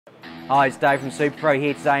Hi, it's Dave from SuperPro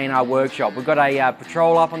here today in our workshop. We've got a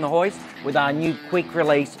patrol up on the hoist with our new quick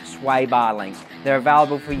release sway bar links. They're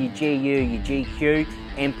available for your GU, your GQ,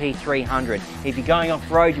 MP300. If you're going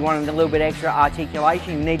off road, you want a little bit extra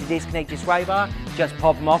articulation, you need to disconnect your sway bar, just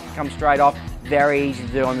pop them off, come straight off. Very easy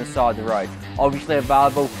to do on the side of the road. Obviously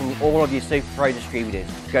available from all of your SuperPro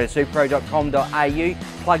distributors. Go to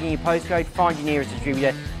superpro.com.au, plug in your postcode, find your nearest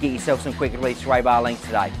distributor, get yourself some quick release sway bar links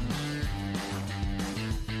today.